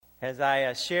As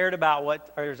I shared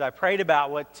about as I prayed about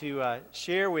what to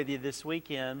share with you this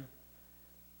weekend,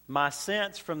 my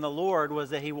sense from the Lord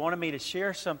was that He wanted me to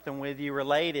share something with you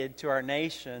related to our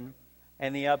nation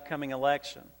and the upcoming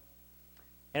election.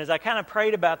 And as I kind of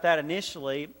prayed about that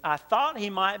initially, I thought He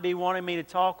might be wanting me to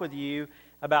talk with you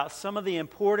about some of the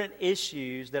important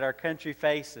issues that our country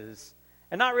faces.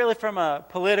 And not really from a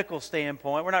political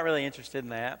standpoint, we're not really interested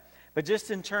in that, but just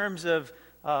in terms of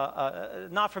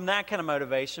not from that kind of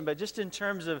motivation, but just in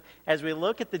terms of as we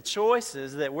look at the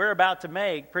choices that we're about to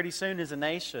make pretty soon as a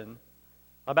nation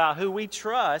about who we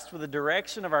trust with the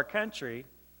direction of our country,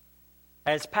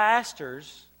 as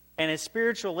pastors and as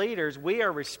spiritual leaders, we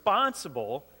are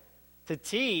responsible to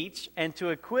teach and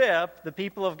to equip the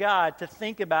people of God to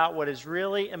think about what is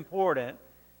really important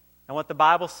and what the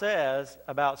Bible says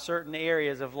about certain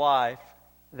areas of life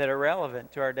that are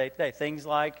relevant to our day-to-day. Things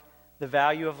like the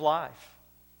value of life.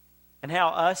 And how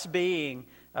us being,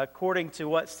 according to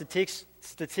what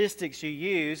statistics you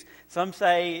use, some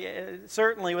say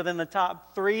certainly within the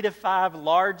top 3 to 5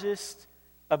 largest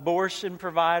abortion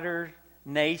provider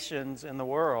nations in the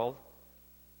world,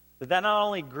 that not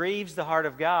only grieves the heart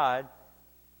of God,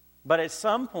 but at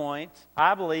some point,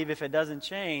 I believe if it doesn't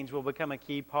change, will become a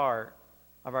key part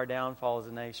of our downfall as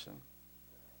a nation.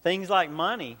 Things like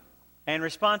money and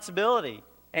responsibility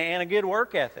and a good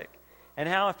work ethic. And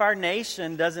how if our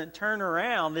nation doesn't turn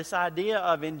around this idea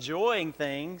of enjoying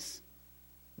things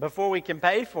before we can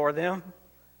pay for them,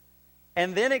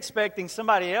 and then expecting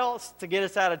somebody else to get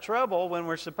us out of trouble when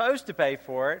we're supposed to pay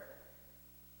for it,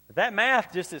 that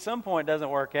math just at some point doesn't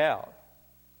work out.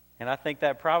 And I think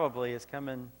that probably is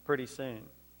coming pretty soon.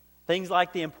 Things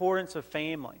like the importance of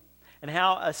family and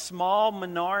how a small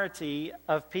minority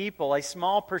of people, a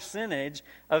small percentage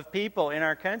of people in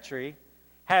our country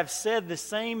have said the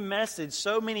same message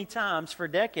so many times for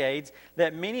decades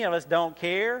that many of us don't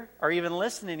care or even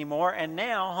listen anymore. And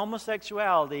now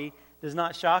homosexuality does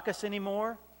not shock us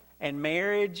anymore. And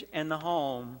marriage and the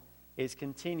home is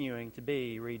continuing to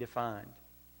be redefined.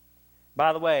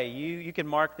 By the way, you can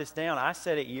mark this down. I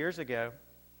said it years ago.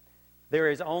 There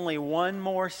is only one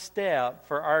more step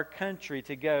for our country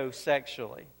to go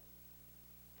sexually.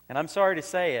 And I'm sorry to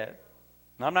say it.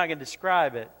 And I'm not going to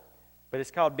describe it. But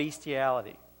it's called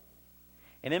bestiality.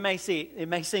 And it may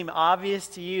seem obvious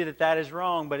to you that is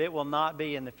wrong, but it will not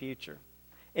be in the future.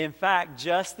 In fact,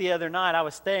 just the other night, I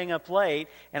was staying up late,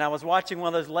 and I was watching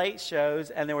one of those late shows,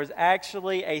 and there was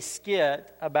actually a skit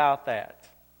about that.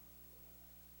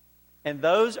 And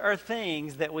those are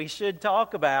things that we should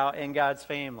talk about in God's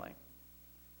family.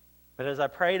 But as I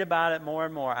prayed about it more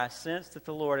and more, I sensed that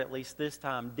the Lord, at least this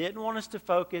time, didn't want us to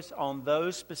focus on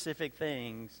those specific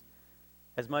things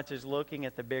as much as looking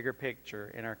at the bigger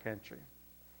picture in our country.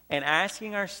 And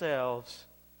asking ourselves,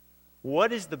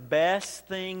 what is the best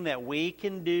thing that we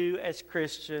can do as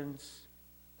Christians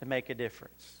to make a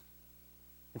difference?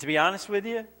 And to be honest with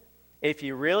you, if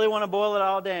you really want to boil it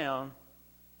all down,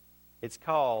 it's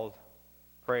called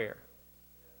prayer.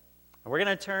 And we're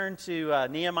going to turn to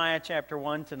Nehemiah chapter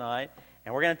 1 tonight,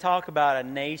 and we're going to talk about a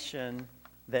nation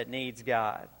that needs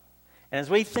God. And as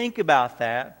we think about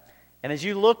that, and as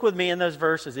you look with me in those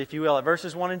verses, if you will, at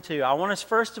verses 1 and 2, I want us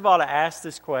first of all to ask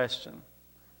this question.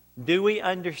 Do we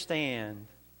understand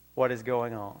what is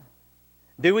going on?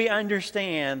 Do we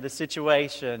understand the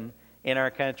situation in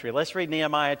our country? Let's read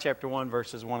Nehemiah chapter 1,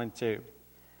 verses 1 and 2.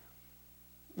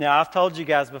 Now, I've told you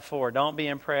guys before, don't be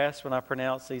impressed when I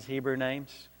pronounce these Hebrew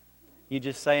names. You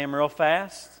just say them real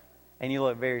fast, and you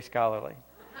look very scholarly.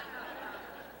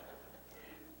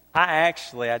 I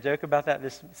joke about that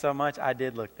so much, I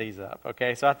did look these up,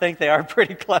 okay? So I think they are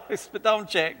pretty close, but don't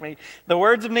check me. The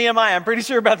words of Nehemiah, I'm pretty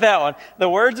sure about that one. The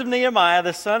words of Nehemiah,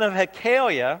 the son of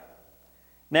Hakaliah.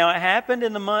 Now it happened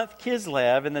in the month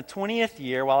Kislev, in the 20th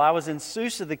year, while I was in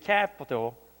Susa, the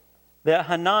capital, that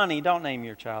Hanani, don't name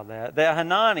your child that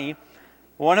Hanani,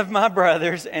 one of my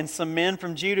brothers, and some men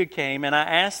from Judah came, and I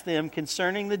asked them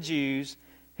concerning the Jews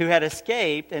who had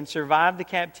escaped and survived the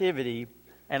captivity,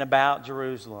 and about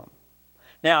Jerusalem.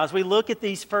 Now, as we look at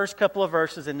these first couple of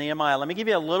verses in Nehemiah, let me give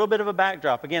you a little bit of a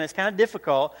backdrop. Again, it's kind of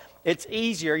difficult. It's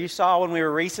easier. You saw when we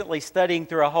were recently studying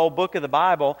through a whole book of the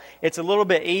Bible, it's a little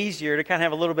bit easier to kind of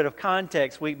have a little bit of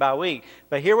context week by week.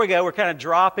 But here we go. We're kind of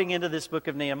dropping into this book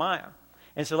of Nehemiah.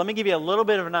 And so let me give you a little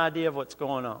bit of an idea of what's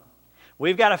going on.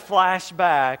 We've got a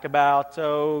flashback about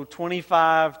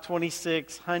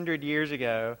 2,600 years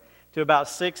ago to about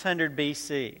 600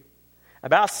 BC.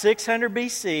 About 600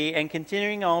 BC and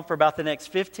continuing on for about the next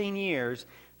 15 years,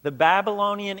 the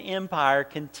Babylonian Empire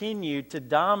continued to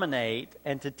dominate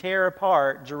and to tear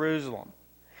apart Jerusalem.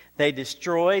 They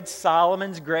destroyed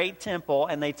Solomon's great temple,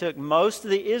 and they took most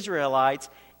of the Israelites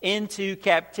into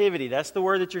captivity. That's the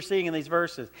word that you're seeing in these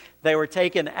verses. They were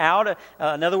taken out.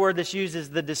 Another word that's used is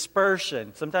the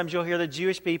dispersion. Sometimes you'll hear the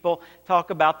Jewish people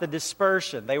talk about the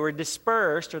dispersion. They were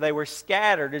dispersed, or they were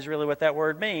scattered, is really what that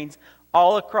word means,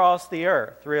 all across the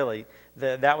earth, really.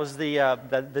 That was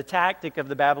the tactic of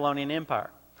the Babylonian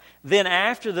Empire. Then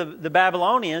after the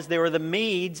Babylonians, there were the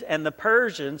Medes and the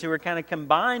Persians who were kind of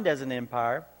combined as an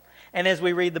empire. And as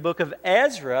we read the book of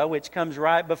Ezra, which comes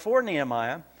right before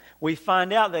Nehemiah, we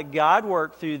find out that God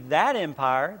worked through that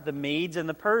empire, the Medes and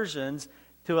the Persians,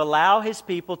 to allow His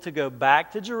people to go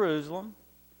back to Jerusalem,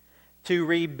 to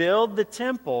rebuild the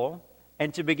temple,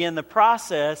 and to begin the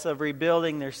process of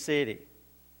rebuilding their city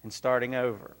and starting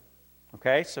over.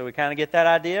 Okay, so we kind of get that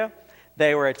idea.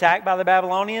 They were attacked by the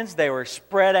Babylonians. They were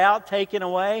spread out, taken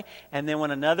away. And then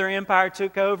when another empire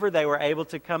took over, they were able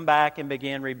to come back and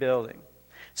begin rebuilding.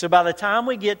 So by the time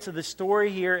we get to the story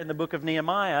here in the book of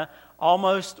Nehemiah,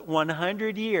 almost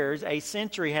 100 years, a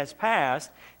century has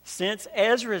passed since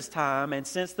Ezra's time and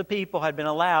since the people had been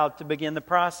allowed to begin the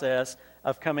process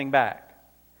of coming back.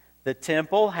 The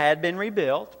temple had been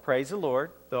rebuilt, praise the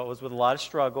Lord, though it was with a lot of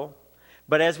struggle.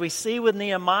 But as we see with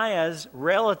Nehemiah's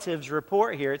relatives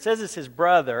report here, it says it's his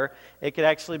brother. It could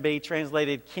actually be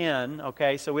translated kin,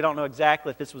 okay? So we don't know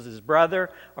exactly if this was his brother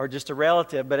or just a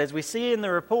relative. But as we see in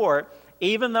the report,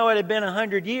 even though it had been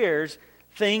 100 years,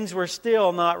 things were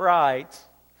still not right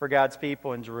for God's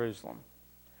people in Jerusalem.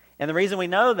 And the reason we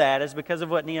know that is because of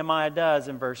what Nehemiah does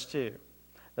in verse 2.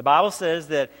 The Bible says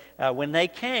that when they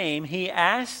came, he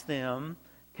asked them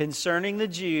concerning the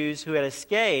Jews who had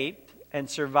escaped and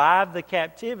survived the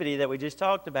captivity that we just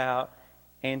talked about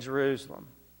in Jerusalem.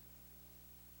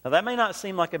 Now that may not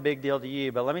seem like a big deal to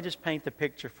you, but let me just paint the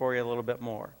picture for you a little bit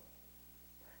more.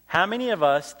 How many of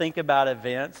us think about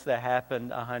events that happened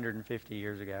 150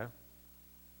 years ago?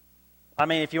 I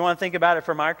mean, if you want to think about it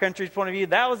from our country's point of view,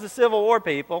 that was the Civil War,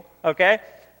 people, okay?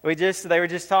 They were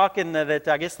just talking that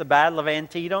I guess the Battle of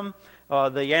Antietam,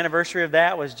 the anniversary of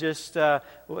that was just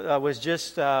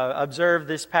observed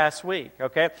this past week,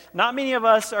 okay? Not many of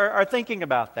us are thinking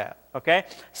about that, okay?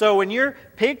 So when you're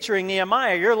picturing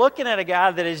Nehemiah, you're looking at a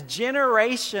guy that is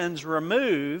generations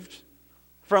removed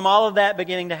from all of that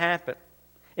beginning to happen.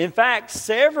 In fact,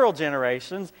 several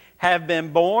generations have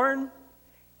been born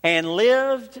and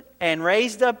lived and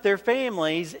raised up their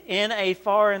families in a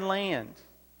foreign land.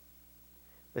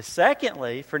 But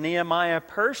secondly, for Nehemiah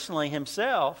personally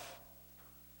himself,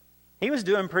 he was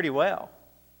doing pretty well.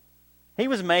 He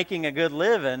was making a good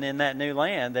living in that new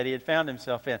land that he had found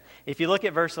himself in. If you look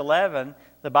at verse 11,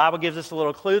 the Bible gives us a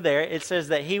little clue there. It says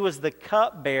that he was the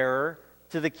cupbearer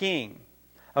to the king.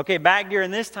 Okay, back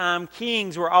during this time,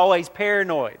 kings were always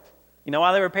paranoid. You know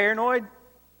why they were paranoid?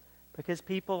 Because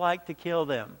people like to kill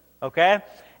them, okay?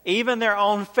 Even their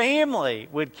own family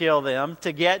would kill them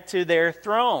to get to their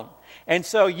throne. And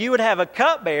so you would have a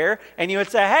cupbearer, and you would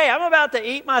say, hey, I'm about to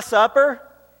eat my supper.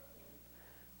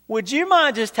 Would you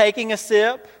mind just taking a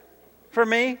sip for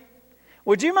me?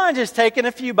 Would you mind just taking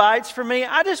a few bites for me?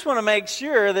 I just want to make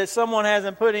sure that someone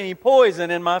hasn't put any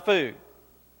poison in my food.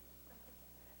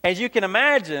 As you can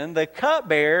imagine, the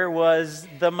cupbearer was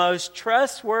the most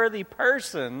trustworthy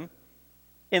person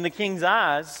in the king's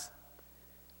eyes.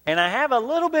 And I have a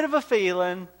little bit of a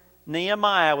feeling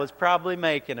Nehemiah was probably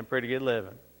making a pretty good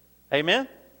living. Amen?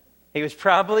 He was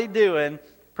probably doing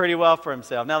pretty well for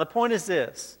himself. Now the point is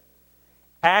this.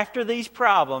 After these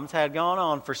problems had gone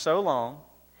on for so long,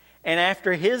 and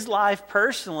after his life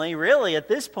personally, really at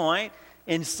this point,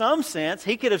 in some sense,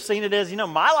 he could have seen it as,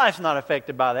 my life's not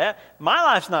affected by that. My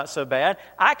life's not so bad.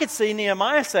 I could see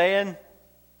Nehemiah saying,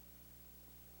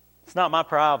 it's not my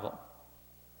problem.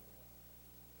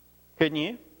 Couldn't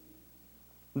you?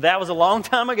 That was a long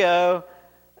time ago.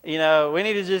 We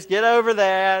need to just get over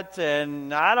that,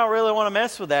 and I don't really want to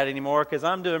mess with that anymore because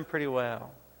I'm doing pretty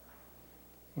well.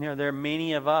 There are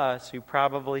many of us who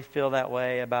probably feel that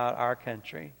way about our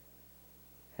country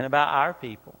and about our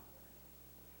people.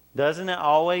 Doesn't it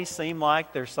always seem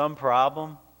like there's some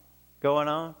problem going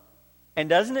on? And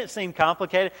doesn't it seem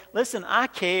complicated? Listen, I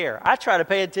care. I try to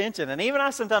pay attention. And even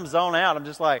I sometimes zone out. I'm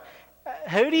just like,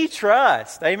 who do you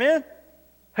trust? Amen?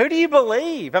 Who do you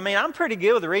believe? I'm pretty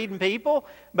good with reading people.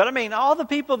 But all the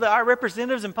people that are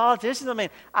representatives and politicians,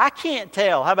 I can't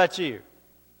tell. How about you?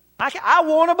 I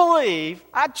want to believe,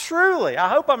 I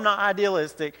hope I'm not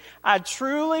idealistic, I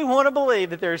truly want to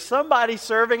believe that there's somebody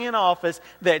serving in office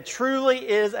that truly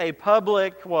is a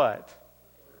public what?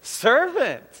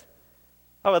 Servant.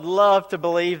 I would love to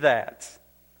believe that.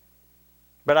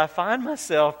 But I find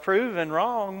myself proven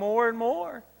wrong more and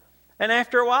more. And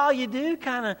after a while, you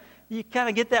kind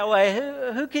of get that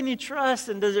way. Who can you trust,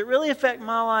 and does it really affect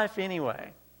my life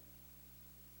anyway?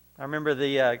 I remember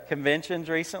the conventions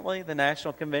recently, the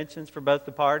national conventions for both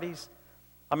the parties.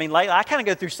 I mean, lately, I kind of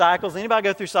go through cycles. Anybody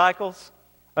go through cycles?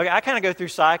 Okay, I kind of go through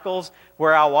cycles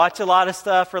where I watch a lot of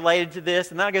stuff related to this,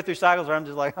 and then I go through cycles where I'm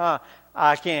just like,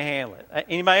 I can't handle it.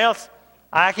 Anybody else?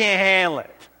 I can't handle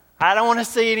it. I don't want to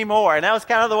see anymore. And that was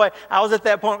kind of the way I was at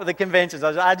that point with the conventions.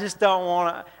 I just don't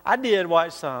want to. I did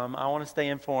watch some. I want to stay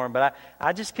informed, but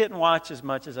I just couldn't watch as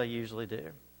much as I usually do.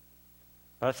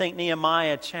 But I think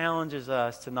Nehemiah challenges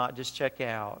us to not just check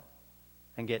out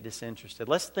and get disinterested.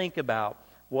 Let's think about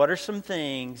what are some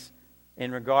things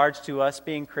in regards to us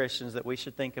being Christians that we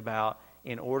should think about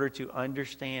in order to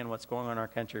understand what's going on in our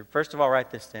country. First of all, write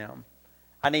this down.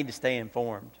 I need to stay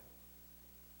informed.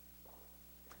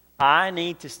 I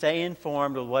need to stay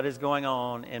informed with what is going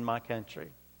on in my country.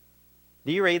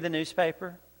 Do you read the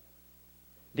newspaper?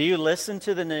 Do you listen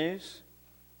to the news?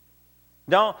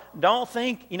 Don't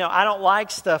think, I don't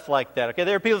like stuff like that. Okay,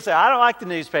 there are people who say, I don't like the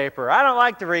newspaper. I don't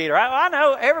like to read. Or I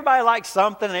know everybody likes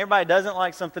something and everybody doesn't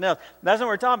like something else. That's what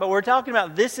we're talking about. We're talking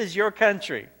about this is your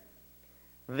country.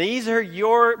 These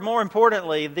are more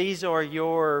importantly, these are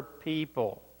your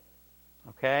people.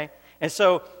 Okay? And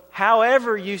so,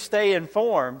 however you stay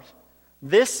informed,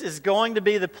 this is going to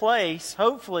be the place,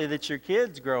 hopefully, that your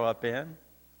kids grow up in,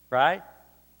 right?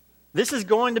 This is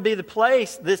going to be the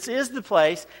place, this is the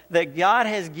place that God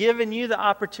has given you the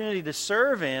opportunity to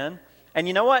serve in. And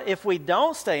you know what? If we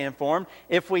don't stay informed,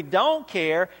 if we don't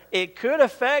care, it could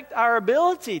affect our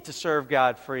ability to serve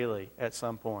God freely at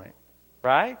some point,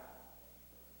 right?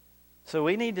 So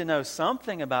we need to know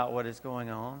something about what is going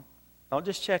on. Don't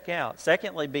just check out.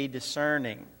 Secondly, be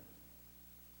discerning.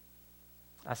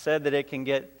 I said that it can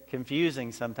get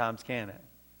confusing sometimes, can it?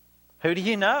 Who do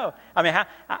you know? I mean,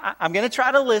 I'm going to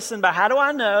try to listen, but how do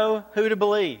I know who to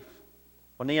believe?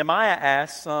 Well, Nehemiah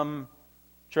asked some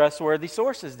trustworthy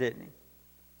sources, didn't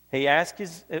he? He asked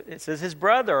his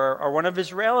brother or one of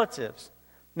his relatives.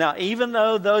 Now, even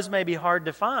though those may be hard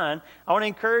to find, I want to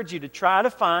encourage you to try to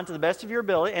find, to the best of your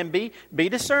ability, and be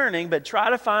discerning, but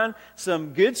try to find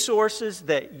some good sources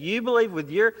that you believe with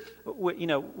your,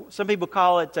 some people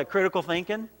call it critical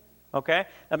thinking, okay?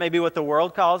 That may be what the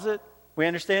world calls it. We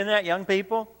understand that, young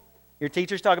people? Your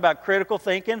teachers talk about critical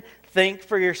thinking. Think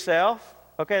for yourself.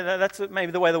 Okay, that's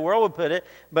maybe the way the world would put it,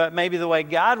 but maybe the way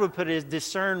God would put it is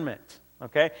discernment.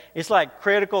 Okay? It's like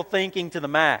critical thinking to the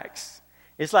max.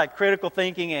 It's like critical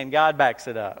thinking and God backs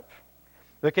it up.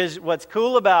 Because what's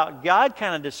cool about God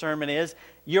kind of discernment is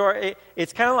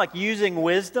it's kind of like using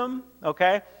wisdom,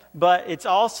 okay? But it's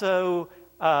also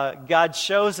God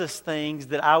shows us things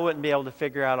that I wouldn't be able to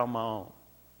figure out on my own.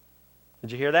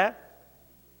 Did you hear that?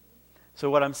 So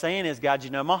what I'm saying is, God, you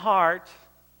know my heart.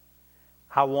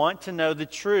 I want to know the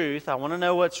truth. I want to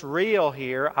know what's real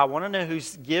here. I want to know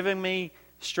who's giving me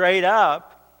straight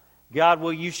up. God,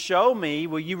 will you show me?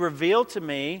 Will you reveal to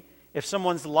me if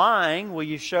someone's lying? Will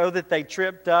you show that they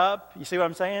tripped up? You see what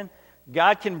I'm saying?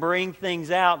 God can bring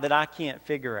things out that I can't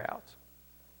figure out.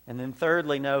 And then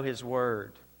thirdly, know His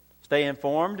Word. Stay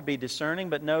informed, be discerning,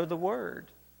 but know the Word.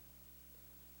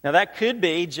 Now that could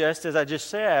be, just as I just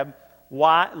said,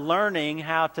 learning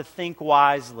how to think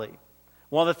wisely.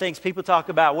 One of the things people talk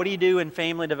about, what do you do in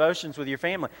family devotions with your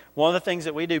family? One of the things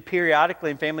that we do periodically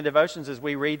in family devotions is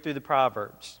we read through the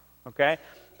Proverbs. Okay?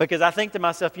 Because I think to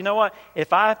myself, you know what?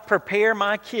 If I prepare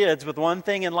my kids with one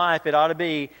thing in life, it ought to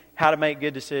be how to make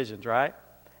good decisions, right?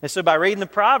 And so by reading the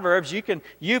Proverbs, you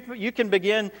can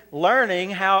begin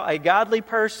learning how a godly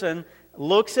person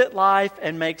looks at life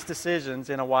and makes decisions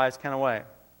in a wise kind of way.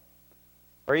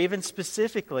 Or even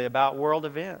specifically about world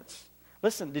events.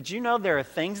 Listen, did you know there are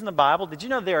things in the Bible? Did you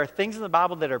know there are things in the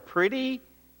Bible that are pretty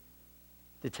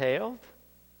detailed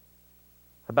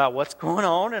about what's going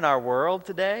on in our world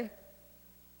today?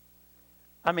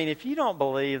 I mean, if you don't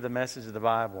believe the message of the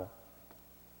Bible,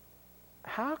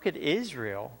 how could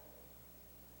Israel,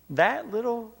 that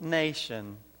little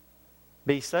nation,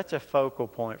 be such a focal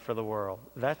point for the world?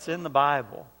 That's in the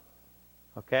Bible.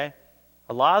 Okay?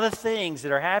 A lot of the things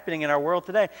that are happening in our world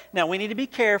today. Now, we need to be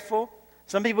careful.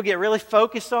 Some people get really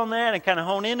focused on that and kind of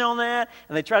hone in on that,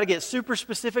 and they try to get super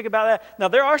specific about that. Now,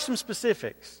 there are some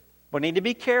specifics. We need to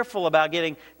be careful about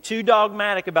getting too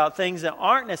dogmatic about things that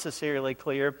aren't necessarily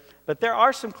clear, but there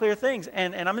are some clear things.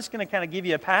 And I'm just going to kind of give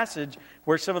you a passage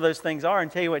where some of those things are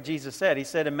and tell you what Jesus said. He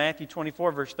said in Matthew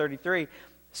 24, verse 33,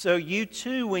 "So you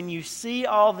too, when you see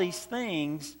all these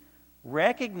things,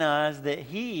 recognize that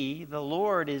He, the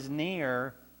Lord, is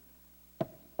near,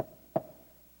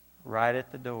 right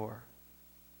at the door."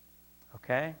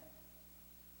 Okay?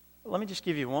 Let me just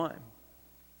give you one.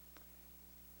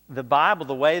 the Bible,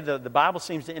 the way the Bible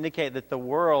seems to indicate that the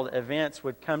world events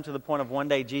would come to the point of one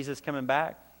day Jesus coming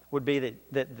back would be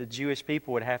that the Jewish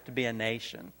people would have to be a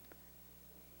nation.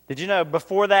 Did you know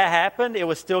before that happened, it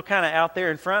was still kind of out there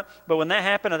in front? But when that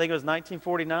happened, I think it was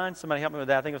 1949. Somebody help me with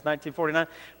that. I think it was 1949.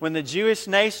 When the Jewish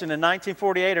nation in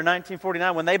 1948 or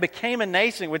 1949, when they became a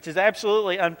nation, which is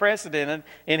absolutely unprecedented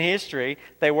in history,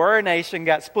 they were a nation,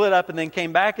 got split up, and then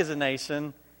came back as a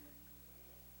nation.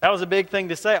 That was a big thing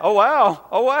to say. Oh, wow.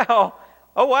 Oh, wow.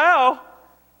 Oh, wow.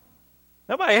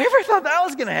 Nobody ever thought that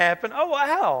was going to happen. Oh,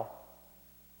 wow.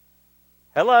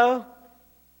 Hello.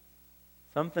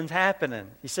 Something's happening.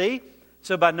 You see?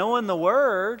 So by knowing the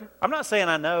Word, I'm not saying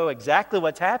I know exactly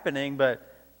what's happening, but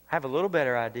I have a little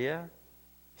better idea.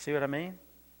 You see what I mean?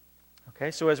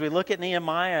 Okay, so as we look at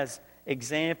Nehemiah's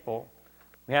example,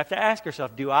 we have to ask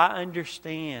ourselves, do I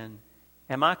understand?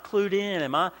 Am I clued in?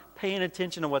 Am I paying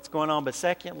attention to what's going on? But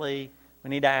secondly, we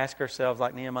need to ask ourselves,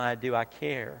 like Nehemiah, do I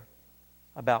care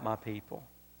about my people?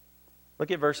 Look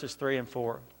at verses 3 and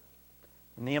 4.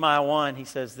 In Nehemiah 1, he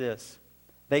says this.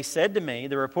 They said to me,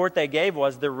 the report they gave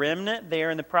was, the remnant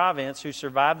there in the province who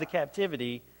survived the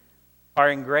captivity are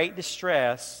in great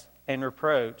distress and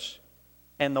reproach,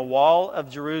 and the wall of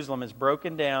Jerusalem is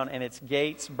broken down and its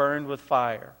gates burned with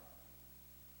fire.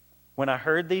 When I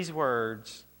heard these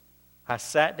words, I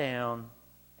sat down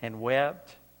and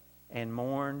wept and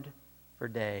mourned for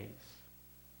days.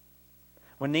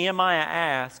 When Nehemiah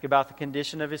asked about the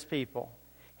condition of his people,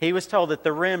 he was told that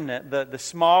the remnant, the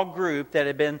small group that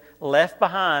had been left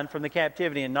behind from the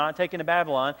captivity and not taken to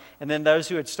Babylon, and then those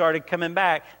who had started coming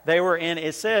back,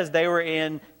 it says they were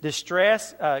in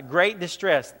distress, great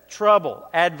distress, trouble,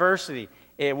 adversity.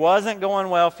 It wasn't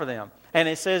going well for them. And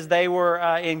it says they were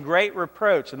in great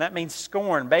reproach, and that means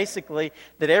scorn. Basically,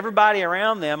 that everybody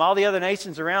around them, all the other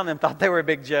nations around them, thought they were a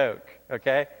big joke.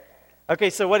 Okay,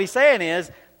 so what he's saying is,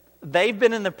 they've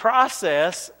been in the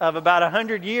process of about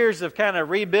 100 years of kind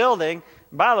of rebuilding.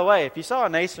 By the way, if you saw a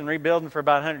nation rebuilding for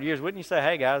about 100 years, wouldn't you say,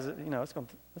 hey guys, it's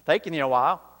taking you a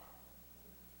while?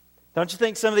 Don't you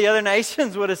think some of the other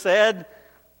nations would have said,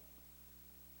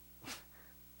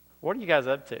 what are you guys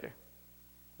up to?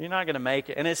 You're not going to make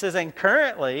it. And it says, and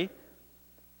currently,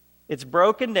 it's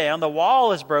broken down. The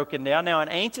wall is broken down. Now, in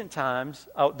ancient times,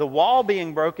 the wall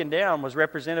being broken down was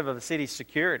representative of the city's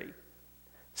security.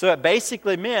 So it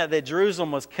basically meant that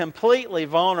Jerusalem was completely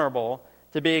vulnerable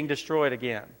to being destroyed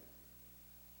again.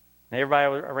 And everybody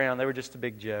around, they were just a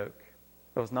big joke.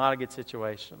 It was not a good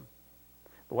situation.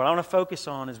 But what I want to focus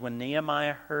on is when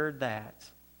Nehemiah heard that,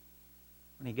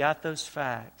 when he got those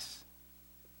facts,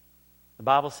 the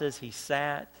Bible says he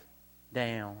sat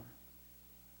down.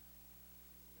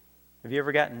 Have you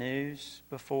ever got news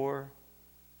before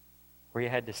where you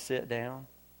had to sit down?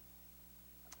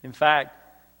 In fact,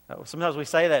 sometimes we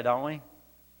say that, don't we?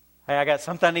 Hey, I got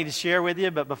something I need to share with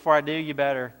you, but before I do, you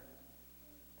better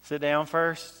sit down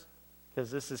first,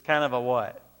 because this is kind of a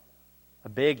what? A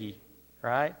biggie,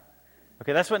 right?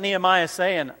 Okay, that's what Nehemiah is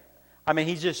saying. I mean,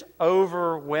 he's just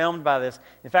overwhelmed by this.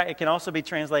 In fact, it can also be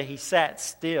translated, he sat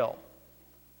still.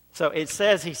 So it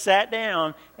says he sat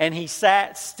down and he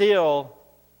sat still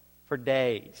for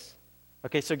days.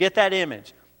 Okay, so get that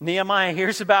image. Nehemiah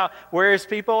hears about where his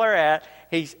people are at.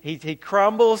 He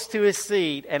crumbles to his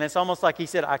seat, and it's almost like he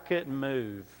said, I couldn't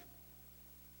move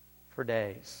for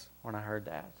days when I heard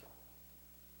that.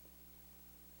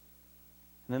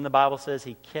 And then the Bible says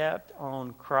he kept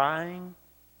on crying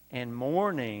and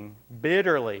mourning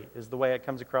bitterly, is the way it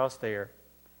comes across there.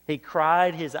 He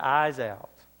cried his eyes out.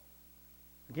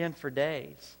 Again, for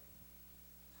days.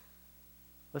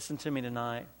 Listen to me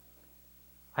tonight.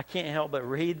 I can't help but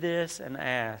read this and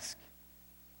ask,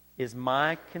 is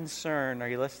my concern, are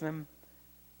you listening?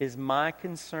 Is my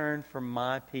concern for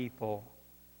my people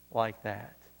like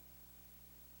that?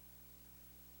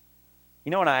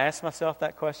 You know, when I asked myself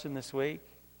that question this week,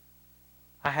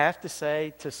 I have to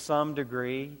say to some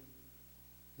degree,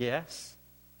 yes,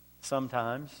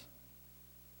 sometimes.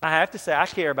 I have to say I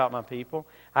care about my people.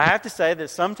 I have to say that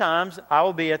sometimes I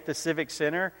will be at the Civic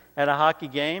Center at a hockey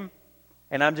game,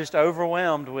 and I'm just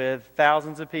overwhelmed with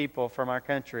thousands of people from our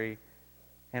country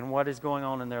and what is going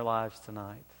on in their lives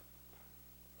tonight.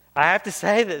 I have to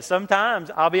say that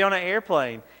sometimes I'll be on an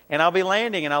airplane and I'll be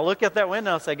landing and I'll look out that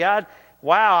window and say, God,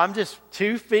 wow, I'm just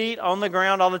 2 feet on the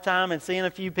ground all the time and seeing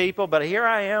a few people, but here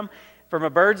I am from a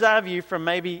bird's eye view, from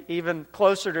maybe even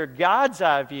closer to God's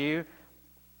eye view,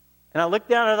 and I look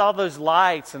down at all those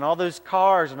lights and all those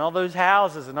cars and all those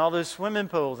houses and all those swimming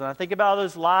pools, and I think about all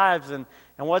those lives and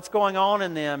what's going on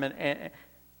in them. And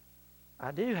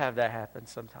I do have that happen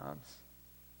sometimes.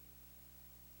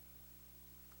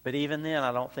 But even then,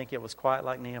 I don't think it was quite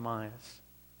like Nehemiah's.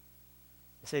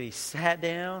 It said he sat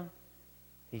down,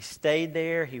 he stayed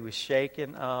there, he was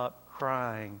shaken up,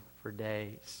 crying for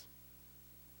days.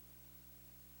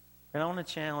 And I want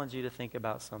to challenge you to think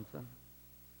about something.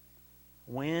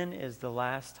 When is the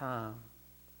last time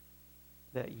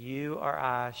that you or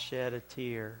I shed a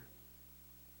tear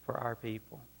for our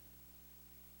people?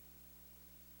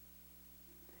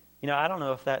 You know, I don't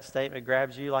know if that statement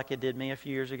grabs you like it did me a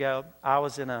few years ago. I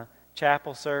was in a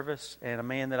chapel service, and a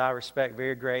man that I respect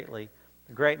very greatly,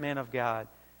 a great man of God,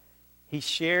 he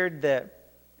shared that,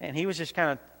 and he was just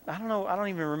kind of, I don't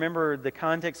even remember the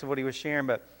context of what he was sharing,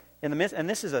 but in the midst, and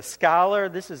this is a scholar,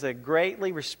 this is a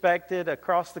greatly respected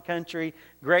across the country,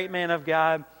 great man of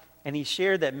God, and he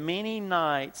shared that many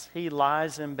nights he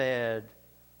lies in bed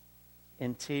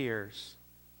in tears,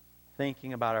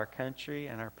 thinking about our country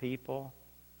and our people.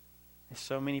 There's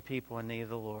so many people in need of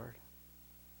the Lord.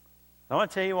 I want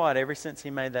to tell you what, ever since he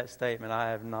made that statement,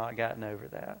 I have not gotten over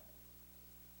that.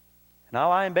 And I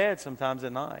lie in bed sometimes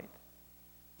at night.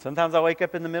 Sometimes I wake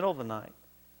up in the middle of the night.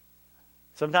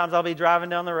 Sometimes I'll be driving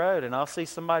down the road and I'll see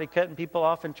somebody cutting people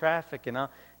off in traffic, and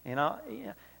I'll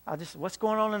just, what's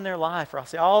going on in their life? Or I'll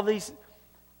see all these.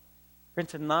 And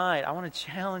tonight, I want to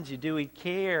challenge you. Do we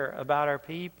care about our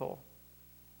people?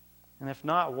 And if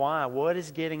not, why? What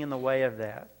is getting in the way of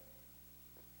that?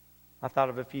 I thought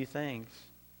of a few things.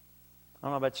 I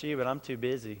don't know about you, but I'm too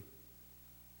busy.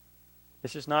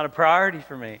 It's just not a priority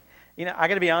for me. You know, I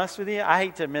got to be honest with you. I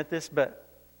hate to admit this, but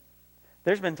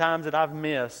there's been times that I've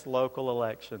missed local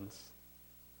elections.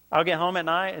 I'll get home at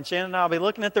night, and Shannon and I will be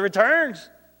looking at the returns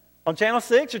on Channel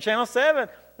 6 or Channel 7,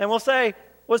 and we'll say,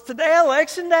 was today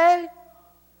election day?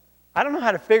 I don't know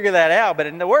how to figure that out,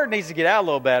 but the word needs to get out a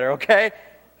little better, okay? I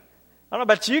don't know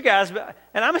about you guys,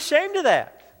 and I'm ashamed of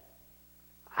that.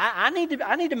 I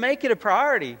need to make it a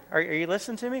priority. Are you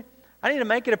listening to me? I need to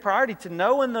make it a priority to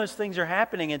know when those things are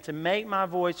happening and to make my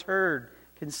voice heard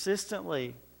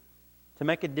consistently, to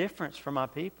make a difference for my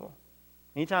people.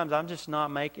 Many times I'm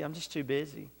just too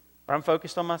busy, or I'm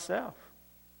focused on myself.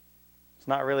 It's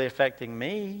not really affecting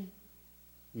me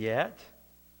yet,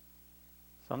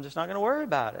 so I'm just not going to worry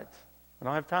about it. I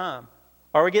don't have time.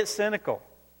 Or we get cynical.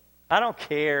 I don't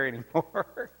care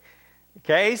anymore.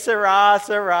 Okay, Sarah,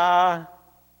 Sarah.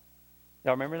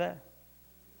 Y'all remember that?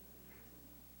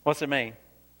 What's it mean?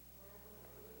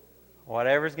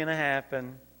 Whatever's going to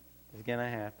happen is going to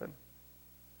happen.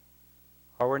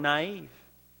 Or we're naive.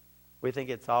 We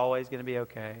think it's always going to be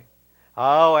okay.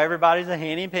 Oh, everybody's a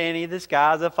henny penny. The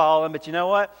skies have fallen. But you know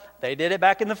what? They did it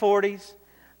back in the 40s.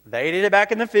 They did it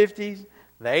back in the 50s.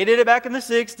 They did it back in the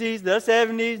 60s, the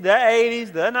 70s, the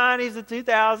 80s, the 90s, the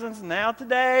 2000s. Now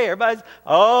today, everybody's,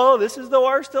 oh, this is the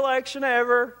worst election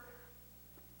ever.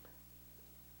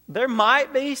 There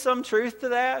might be some truth to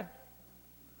that.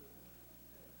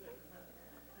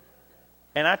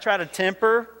 And I try to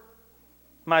temper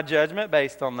my judgment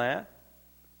based on that.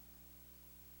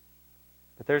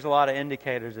 But there's a lot of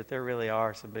indicators that there really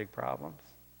are some big problems.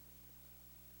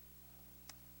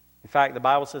 In fact, the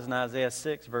Bible says in Isaiah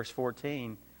 6, verse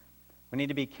 14, we need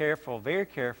to be careful, very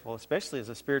careful, especially as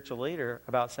a spiritual leader,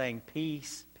 about saying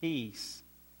peace, peace,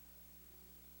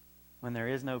 when there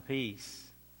is no peace.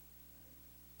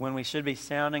 When we should be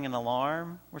sounding an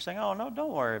alarm, we're saying, oh, no,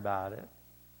 don't worry about it.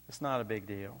 It's not a big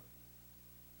deal.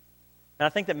 And I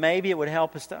think that maybe it would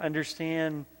help us to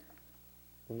understand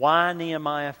why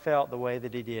Nehemiah felt the way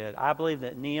that he did. I believe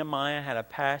that Nehemiah had a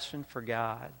passion for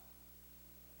God.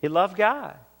 He loved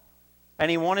God. And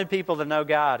he wanted people to know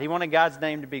God. He wanted God's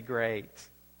name to be great.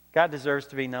 God deserves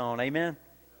to be known. Amen?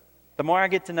 The more I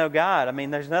get to know God,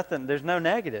 there's no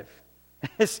negative.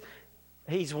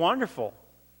 He's wonderful.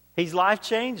 He's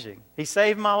life-changing. He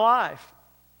saved my life.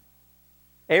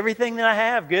 Everything that I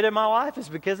have good in my life is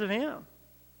because of Him.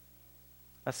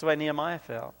 That's the way Nehemiah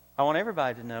felt. I want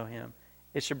everybody to know Him.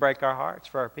 It should break our hearts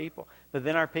for our people. But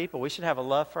then our people, we should have a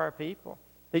love for our people.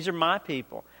 These are my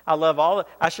people.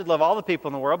 I should love all the people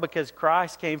in the world because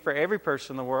Christ came for every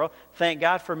person in the world. Thank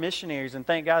God for missionaries, and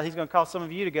thank God He's going to call some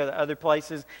of you to go to other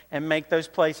places and make those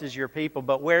places your people.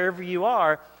 But wherever you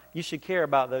are, you should care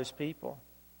about those people.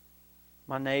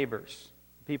 My neighbors,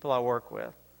 the people I work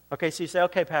with. Okay, so you say,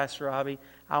 okay, Pastor Robbie,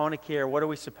 I want to care. What are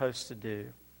we supposed to do?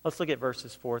 Let's look at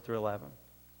verses 4 through 11.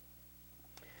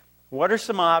 What are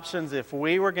some options if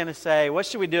we were going to say, what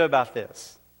should we do about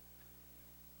this?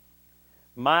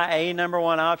 My number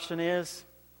one option is,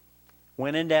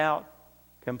 when in doubt,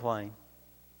 complain.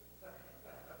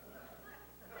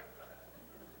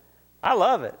 I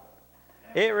love it.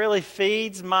 It really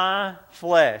feeds my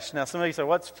flesh. Now, some of you say,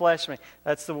 what's flesh mean?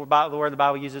 That's the word the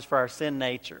Bible uses for our sin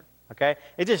nature. Okay?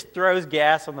 It just throws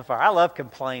gas on the fire. I love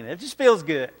complaining. It just feels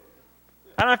good.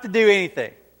 I don't have to do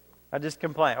anything. I just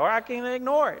complain. Or I can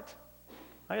ignore it.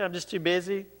 I'm just too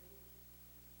busy.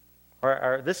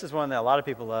 Or this is one that a lot of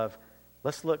people love.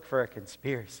 Let's look for a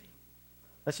conspiracy.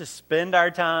 Let's just spend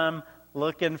our time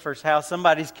looking for how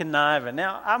somebody's conniving.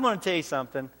 Now, I'm going to tell you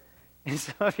something. And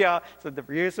some of y'all,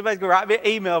 somebody's going to write me an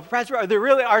email. Pastor Rob, there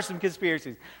really are some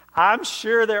conspiracies. I'm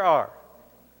sure there are.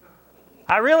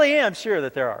 I really am sure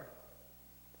that there are.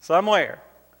 Somewhere.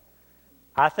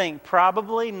 I think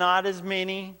probably not as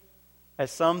many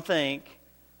as some think.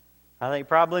 I think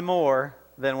probably more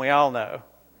than we all know.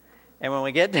 And when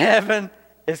we get to heaven,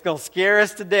 it's going to scare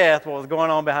us to death what was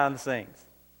going on behind the scenes.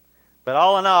 But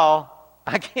all in all,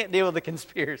 I can't deal with the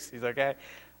conspiracies, okay?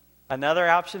 Another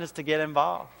option is to get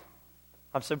involved.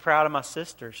 I'm so proud of my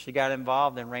sister. She got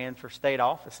involved and ran for state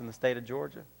office in the state of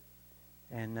Georgia.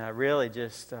 And really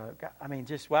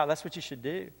wow, that's what you should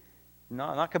do.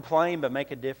 Not complain, but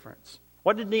make a difference.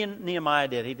 What did Nehemiah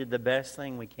did? He did the best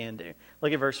thing we can do.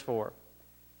 Look at verse 4.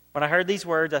 When I heard these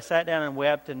words, I sat down and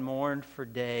wept and mourned for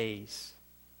days.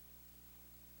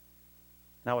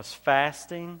 And I was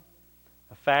fasting.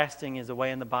 Fasting is a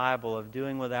way in the Bible of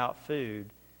doing without food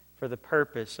for the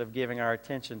purpose of giving our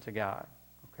attention to God.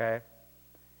 Okay?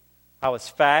 I was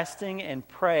fasting and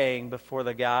praying before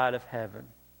the God of heaven.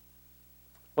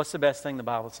 What's the best thing the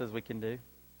Bible says we can do?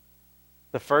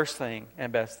 The first thing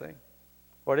and best thing.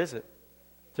 What is it?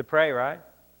 To pray, right?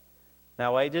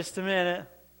 Now wait just a minute.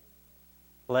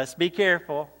 Let's be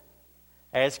careful.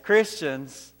 As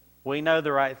Christians, we know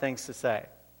the right things to say.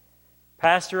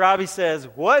 Pastor Robbie says,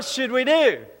 what should we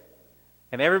do?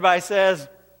 And everybody says,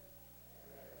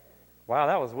 wow,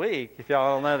 that was weak, if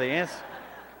y'all don't know the answer.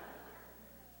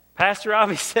 Pastor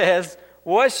Robbie says,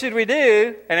 what should we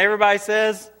do? And everybody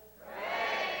says, pray.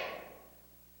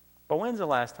 But when's the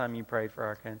last time you prayed for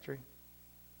our country?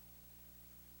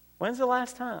 When's the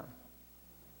last time?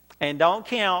 And don't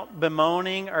count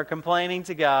bemoaning or complaining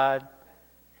to God,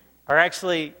 or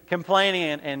actually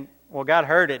complaining and well, God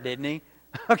heard it, didn't He?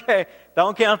 Okay,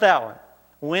 don't count that one.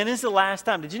 When is the last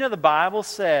time? Did you know the Bible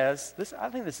says, I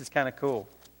think this is kind of cool.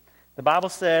 The Bible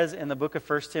says in the book of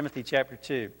 1 Timothy chapter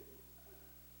 2,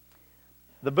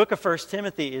 the book of 1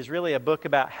 Timothy is really a book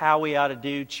about how we ought to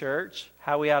do church,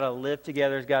 how we ought to live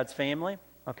together as God's family.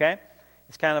 Okay?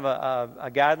 It's kind of a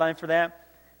guideline for that.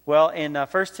 Well, in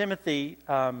 1 Timothy,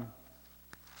 I'm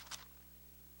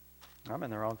in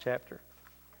the wrong chapter.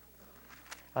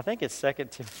 I think it's 2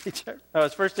 Timothy chapter. No,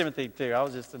 it's 1 Timothy 2. I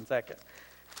was just in 2nd.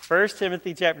 1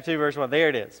 Timothy chapter 2, verse 1. There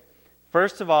it is.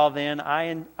 First of all, then,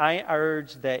 I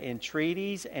urge that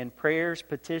entreaties and prayers,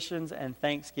 petitions, and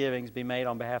thanksgivings be made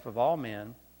on behalf of all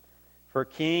men, for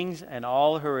kings and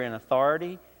all who are in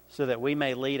authority, so that we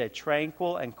may lead a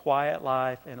tranquil and quiet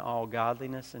life in all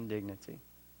godliness and dignity.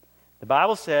 The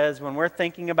Bible says when we're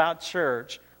thinking about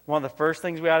church, one of the first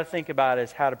things we ought to think about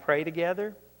is how to pray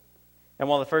together. And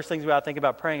one of the first things we ought to think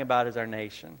about praying about is our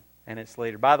nation and its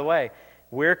leader. By the way,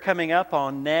 we're coming up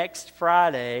on next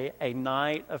Friday a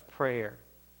night of prayer.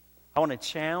 I want to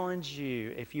challenge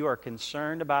you, if you are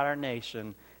concerned about our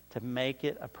nation, to make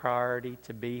it a priority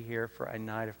to be here for a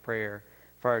night of prayer.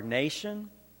 For our nation,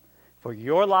 for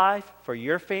your life, for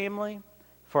your family,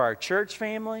 for our church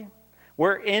family.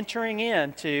 We're entering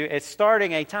into, it's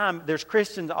starting a time, there's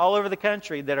Christians all over the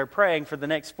country that are praying for the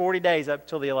next 40 days up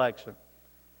till the election.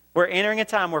 We're entering a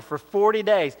time where for 40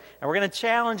 days, and we're going to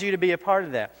challenge you to be a part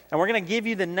of that. And we're going to give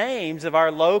you the names of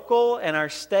our local and our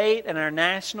state and our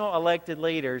national elected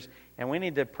leaders, and we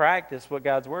need to practice what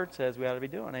God's Word says we ought to be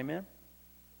doing. Amen?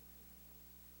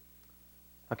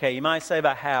 Okay, you might say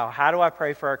about how. How do I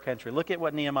pray for our country? Look at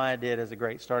what Nehemiah did as a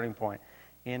great starting point.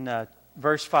 In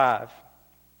verse 5,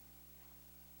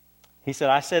 he said,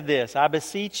 I said this, I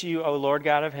beseech you, O Lord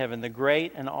God of heaven, the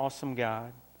great and awesome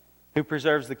God, who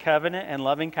preserves the covenant and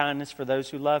loving kindness for those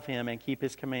who love Him and keep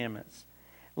His commandments.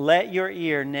 Let your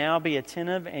ear now be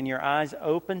attentive and your eyes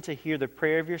open to hear the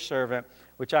prayer of your servant,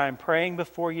 which I am praying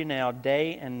before you now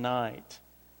day and night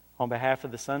on behalf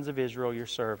of the sons of Israel, your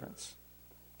servants,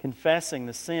 confessing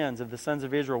the sins of the sons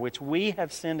of Israel, which we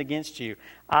have sinned against you.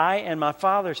 I and my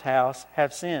father's house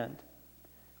have sinned.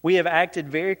 We have acted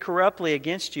very corruptly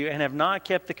against you and have not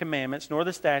kept the commandments, nor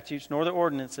the statutes, nor the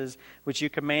ordinances which you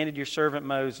commanded your servant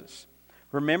Moses.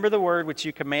 Remember the word which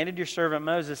you commanded your servant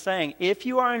Moses, saying, if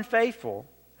you are unfaithful,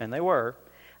 and they were,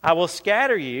 I will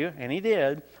scatter you, and He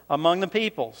did, among the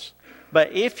peoples.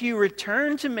 But if you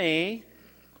return to me,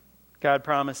 God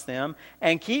promised them,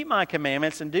 and keep my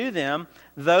commandments and do them,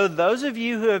 though those of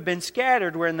you who have been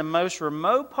scattered were in the most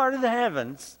remote part of the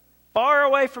heavens, far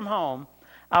away from home,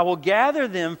 I will gather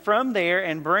them from there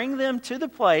and bring them to the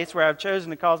place where I have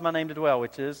chosen to cause my name to dwell,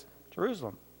 which is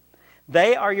Jerusalem.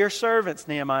 They are your servants,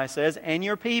 Nehemiah says, and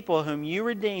your people whom you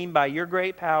redeem by your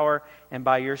great power and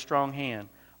by your strong hand.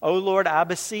 O Lord, I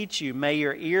beseech you, may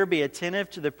your ear be attentive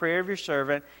to the prayer of your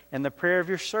servant and the prayer of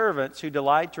your servants who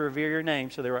delight to revere your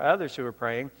name. So there were others who were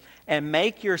praying. And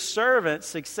make your servant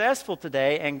successful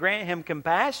today and grant him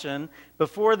compassion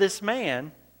before this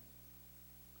man.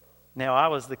 Now I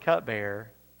was the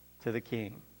cupbearer to the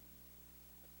king.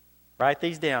 Write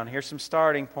these down. Here's some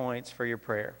starting points for your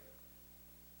prayer.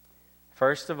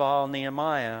 First of all,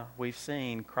 Nehemiah, we've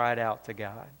seen, cried out to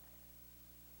God.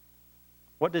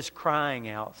 What does crying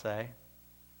out say?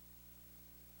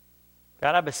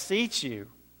 God, I beseech you.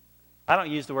 I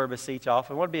don't use the word beseech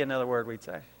often. What would be another word we'd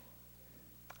say?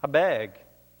 I beg.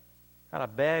 God, I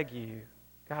beg you.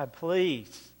 God,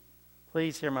 please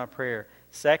hear my prayer.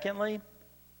 Secondly,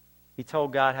 he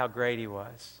told God how great he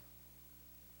was.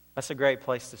 That's a great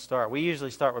place to start. We usually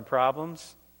start with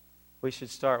problems. We should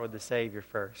start with the Savior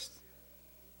first.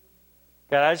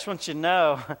 God, I just want you to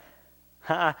know,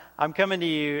 I'm coming to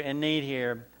you in need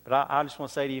here, but I just want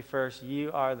to say to you first,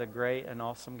 you are the great and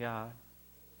awesome God,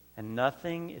 and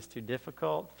nothing is too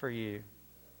difficult for you.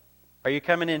 Are you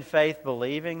coming in faith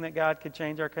believing that God could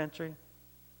change our country?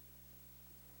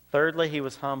 Thirdly, he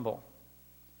was humble.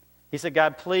 He said,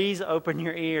 God, please open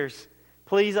your ears.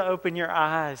 Please open your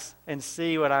eyes and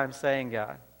see what I'm saying,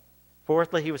 God.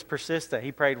 Fourthly, he was persistent.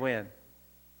 He prayed when?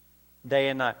 Day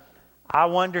and night. I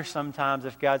wonder sometimes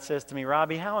if God says to me,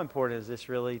 Robbie, how important is this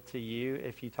really to you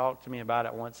if you talk to me about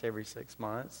it once every 6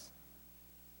 months?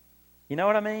 You know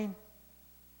what I mean?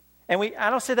 And I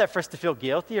don't say that for us to feel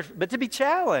guilty, but to be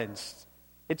challenged.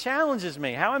 It challenges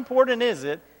me. How important is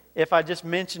it if I just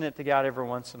mention it to God every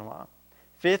once in a while?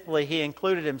 Fifthly, he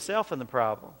included himself in the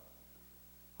problem.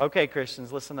 Okay,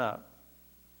 Christians, listen up.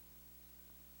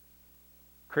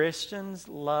 Christians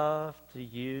love to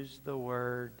use the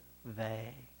word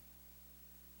they.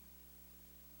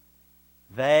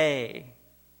 They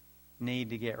need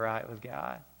to get right with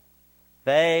God.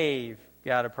 They've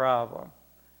got a problem.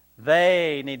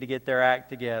 They need to get their act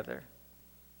together.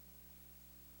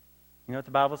 You know what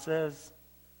the Bible says?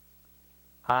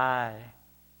 I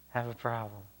have a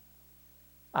problem.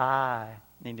 I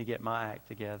need to get my act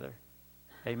together.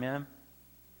 Amen?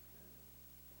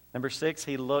 Number 6,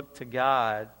 he looked to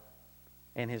God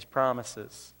and his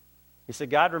promises. He said,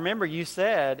 God, remember you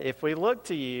said if we look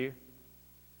to you,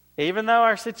 even though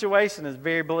our situation is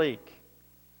very bleak,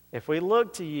 if we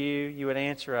look to you, you would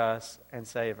answer us and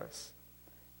save us.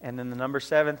 And then the number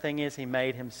 7 thing is he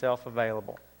made himself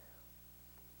available.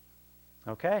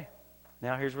 Okay,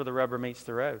 now here's where the rubber meets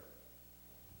the road.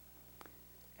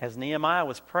 As Nehemiah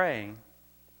was praying,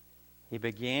 he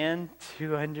began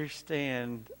to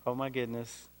understand, oh my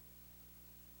goodness,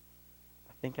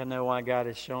 I think I know why God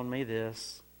has shown me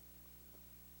this.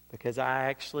 Because I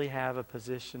actually have a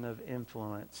position of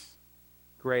influence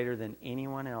greater than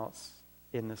anyone else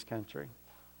in this country.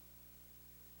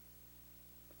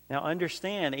 Now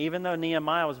understand, even though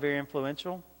Nehemiah was very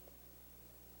influential,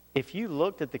 if you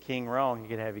looked at the king wrong, he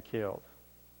could have you killed.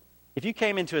 If you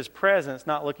came into his presence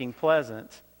not looking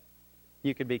pleasant,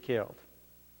 you could be killed.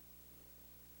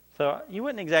 So you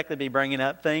wouldn't exactly be bringing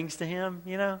up things to him,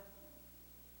 you know.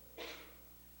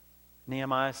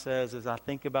 Nehemiah says, as I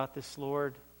think about this,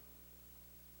 Lord,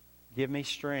 give me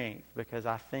strength because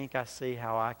I think I see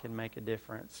how I can make a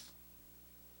difference.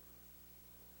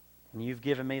 And you've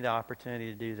given me the opportunity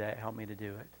to do that. Help me to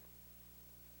do it.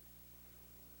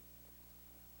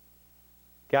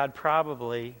 God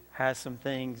probably has some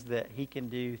things that he can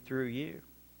do through you.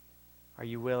 Are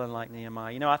you willing like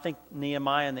Nehemiah? You know, I think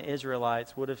Nehemiah and the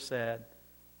Israelites would have said,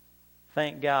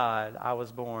 thank God I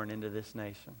was born into this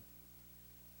nation.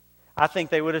 I think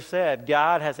they would have said,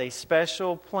 God has a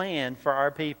special plan for our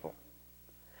people.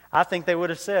 I think they would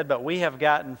have said, but we have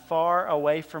gotten far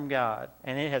away from God,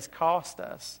 and it has cost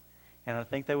us. And I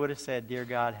think they would have said, dear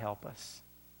God, help us.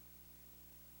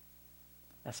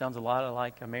 That sounds a lot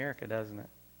like America, doesn't it?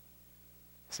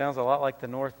 It sounds a lot like the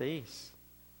Northeast.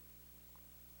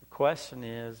 The question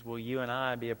is, will you and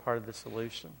I be a part of the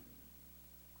solution?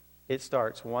 It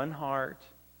starts one heart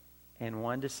and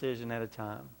one decision at a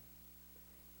time.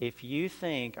 If you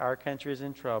think our country is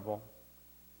in trouble,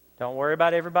 don't worry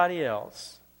about everybody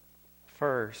else.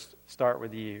 First, start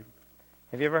with you.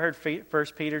 Have you ever heard 1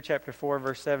 Peter chapter 4,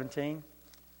 verse 17?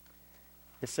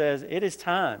 It says, it is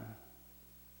time.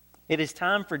 It is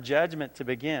time for judgment to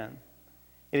begin.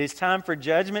 It is time for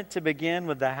judgment to begin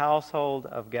with the household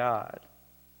of God.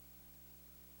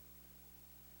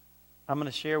 I'm going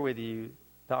to share with you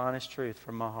the honest truth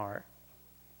from my heart.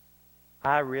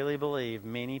 I really believe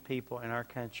many people in our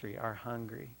country are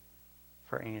hungry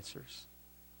for answers.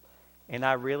 And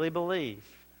I really believe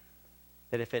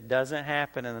that if it doesn't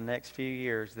happen in the next few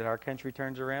years, that our country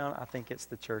turns around, I think it's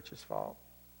the church's fault.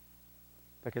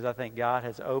 Because I think God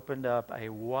has opened up a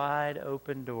wide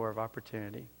open door of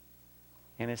opportunity.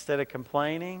 And instead of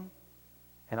complaining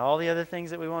and all the other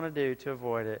things that we want to do to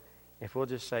avoid it, if we'll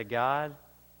just say, God,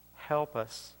 help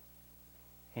us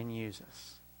and use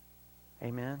us.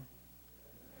 Amen?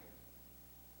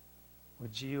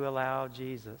 Would you allow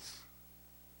Jesus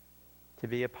to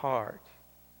be a part,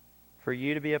 for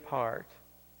you to be a part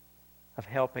of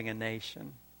helping a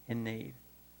nation in need?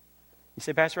 You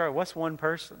say, Pastor Robert, what's one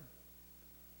person?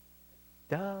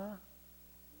 Duh.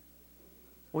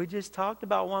 We just talked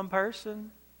about one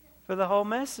person for the whole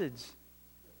message.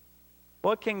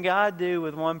 What can God do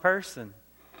with one person?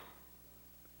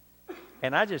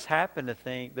 And I just happen to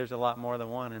think there's a lot more than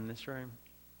one in this room.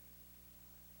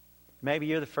 Maybe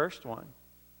you're the first one.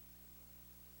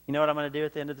 You know what I'm going to do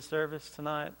at the end of the service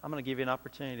tonight? I'm going to give you an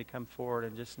opportunity to come forward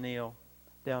and just kneel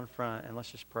down front and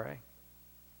let's just pray.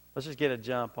 Let's just get a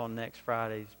jump on next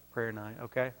Friday's prayer night,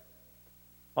 okay?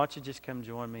 Why don't you just come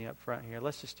join me up front here?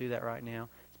 Let's just do that right now.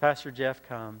 As Pastor Jeff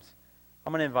comes,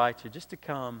 I'm going to invite you just to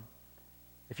come.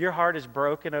 If your heart is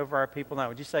broken over our people now,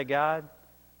 would you say, God,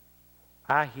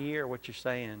 I hear what you're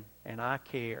saying and I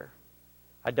care.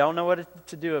 I don't know what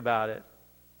to do about it.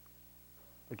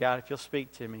 But God, if you'll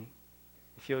speak to me,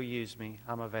 if you'll use me,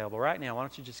 I'm available. Right now, why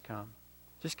don't you just come?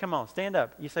 Just come on, stand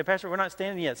up. You say, Pastor, we're not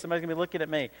standing yet. Somebody's going to be looking at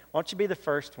me. Why don't you be the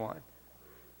first one?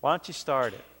 Why don't you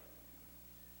start it?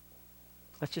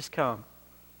 Let's just come.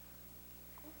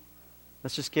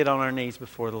 Let's just get on our knees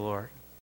before the Lord.